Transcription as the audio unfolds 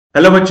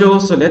Hello bachcho,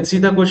 so let's see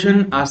the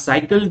question. A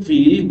cycle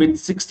wheel with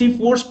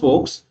 64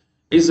 spokes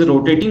is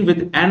rotating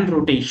with n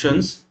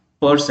rotations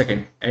per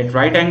second at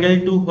right angle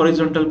to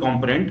horizontal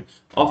component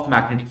of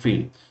magnetic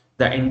field.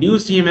 The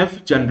induced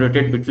EMF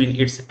generated between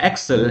its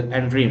axle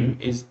and rim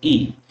is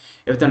E.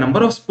 If the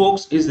number of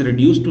spokes is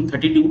reduced to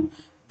 32,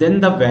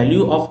 then the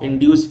value of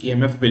induced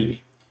EMF will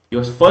be.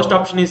 Your first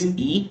option is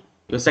E,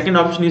 your second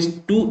option is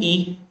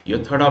 2E,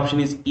 your third option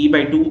is E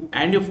by 2,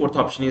 and your fourth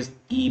option is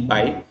E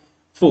by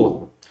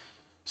 4.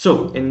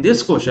 So in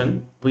this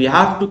question, we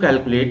have to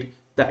calculate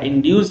the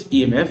induced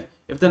EMF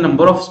if the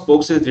number of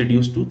spokes is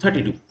reduced to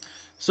 32.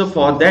 So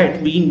for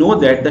that, we know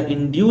that the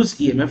induced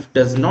EMF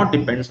does not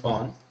depends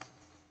on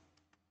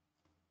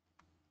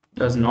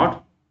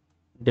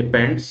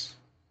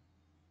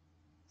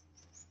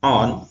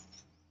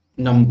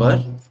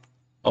number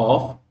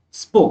of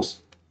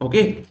spokes.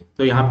 Okay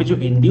तो यहाँ पे जो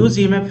induce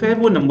EMF है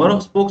वो number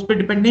of spokes पे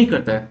depend नहीं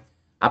करता है।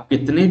 आप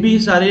कितने भी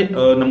सारे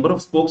नंबर ऑफ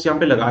स्पोक्स यहाँ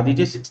पे लगा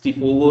दीजिए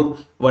 64,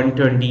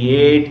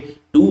 128,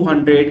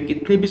 200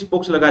 कितने भी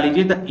स्पोक्स लगा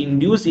लीजिए, the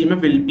induce EMF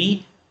will be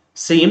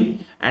same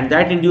and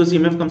that induce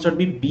EMF comes out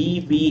B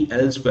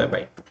BVL square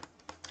by 2।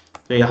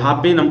 तो यहाँ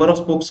पे नंबर ऑफ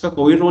स्पोक्स का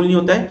कोई रोल नहीं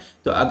होता है।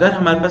 तो अगर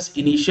हमारे पास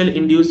इनिशियल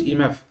इंड्यूस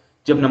ईएमएफ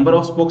जब नंबर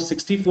ऑफ स्पोक्स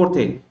 64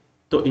 थे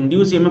तो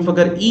इंड्यूस ईएमएफ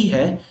अगर E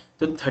है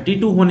तो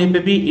 32 होने पे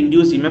भी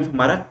इंड्यूस ईएमएफ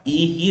हमारा E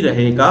ही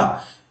रहेगा।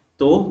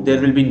 तो there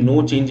will be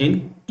no change in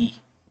E,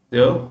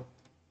 there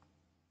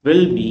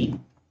will be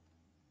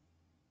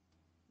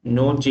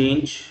no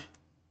change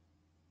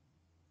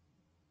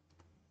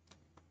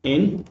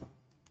in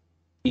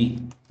E।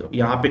 तो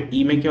यहाँ पे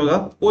E में क्या होगा,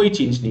 कोई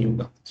चेंज नहीं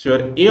होगा। So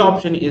your A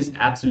option is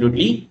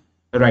absolutely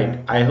right.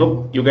 I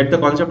hope you get the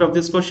concept of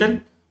this question.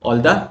 All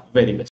the very best.